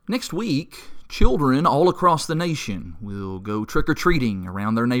Next week, children all across the nation will go trick-or-treating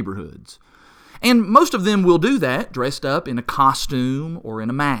around their neighborhoods. And most of them will do that dressed up in a costume or in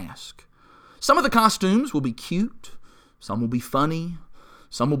a mask. Some of the costumes will be cute, some will be funny,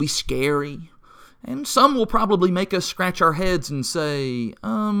 some will be scary, and some will probably make us scratch our heads and say,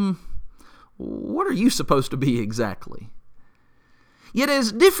 what are you supposed to be exactly? Yet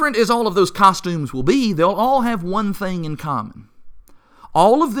as different as all of those costumes will be, they'll all have one thing in common.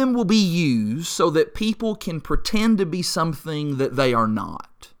 All of them will be used so that people can pretend to be something that they are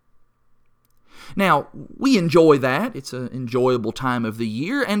not. Now, we enjoy that. It's an enjoyable time of the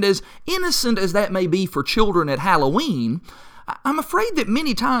year, and as innocent as that may be for children at Halloween, I'm afraid that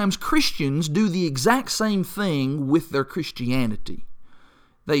many times Christians do the exact same thing with their Christianity.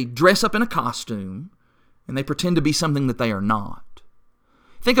 They dress up in a costume, and they pretend to be something that they are not.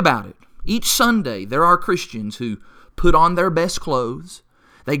 Think about it. Each Sunday, there are Christians who put on their best clothes,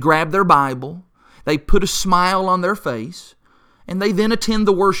 they grab their Bible, they put a smile on their face, and they then attend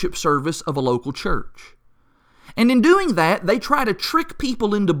the worship service of a local church. And in doing that, they try to trick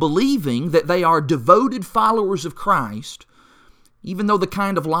people into believing that they are devoted followers of Christ, even though the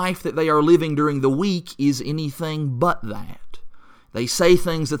kind of life that they are living during the week is anything but that. They say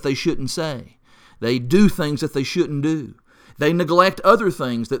things that they shouldn't say. They do things that they shouldn't do. They neglect other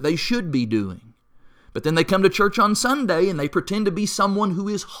things that they should be doing. But then they come to church on Sunday and they pretend to be someone who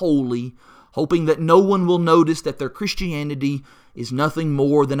is holy, hoping that no one will notice that their Christianity is nothing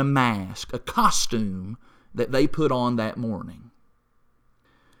more than a mask, a costume that they put on that morning.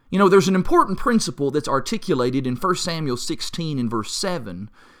 You know, there's an important principle that's articulated in 1 Samuel 16 and verse 7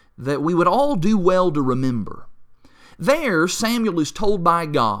 that we would all do well to remember. There, Samuel is told by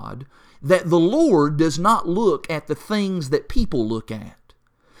God that the Lord does not look at the things that people look at.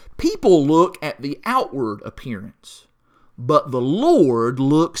 People look at the outward appearance, but the Lord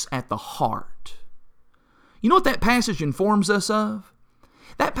looks at the heart. You know what that passage informs us of?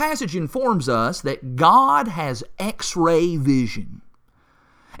 That passage informs us that God has X-ray vision.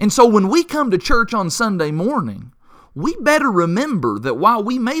 And so when we come to church on Sunday morning, we better remember that while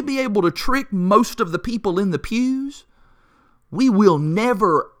we may be able to trick most of the people in the pews, we will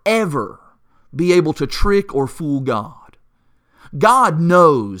never, ever be able to trick or fool God. God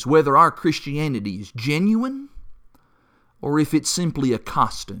knows whether our Christianity is genuine or if it's simply a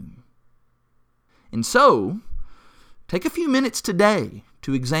costume. And so, take a few minutes today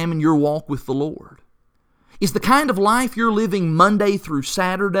to examine your walk with the Lord. Is the kind of life you're living Monday through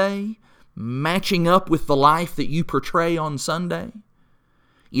Saturday matching up with the life that you portray on Sunday?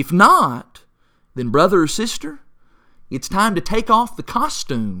 If not, then brother or sister, it's time to take off the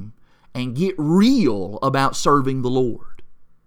costume and get real about serving the Lord.